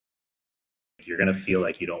You're going to feel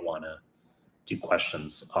like you don't want to do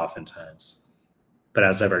questions oftentimes. But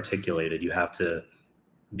as I've articulated, you have to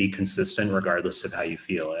be consistent regardless of how you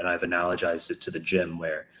feel. And I've analogized it to the gym,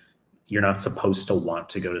 where you're not supposed to want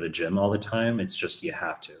to go to the gym all the time. It's just you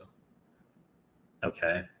have to.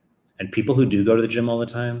 Okay. And people who do go to the gym all the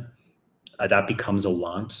time, that becomes a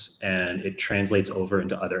want, and it translates over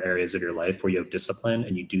into other areas of your life where you have discipline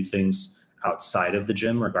and you do things outside of the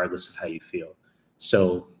gym, regardless of how you feel.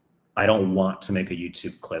 So I don't want to make a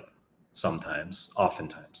YouTube clip sometimes,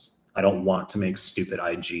 oftentimes. I don't want to make stupid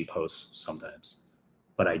IG posts sometimes,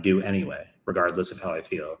 but I do anyway, regardless of how I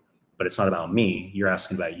feel. But it's not about me. You're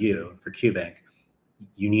asking about you for Qbank.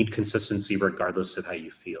 You need consistency regardless of how you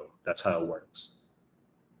feel. That's how it works.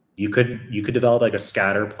 You could develop like a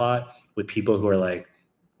scatter plot with people who are like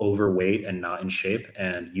overweight and not in shape,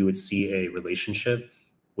 and you would see a relationship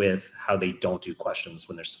with how they don't do questions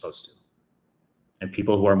when they're supposed to. And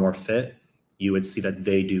people who are more fit, you would see that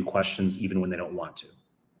they do questions even when they don't want to.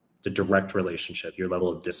 It's a direct relationship, your level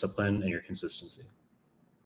of discipline and your consistency.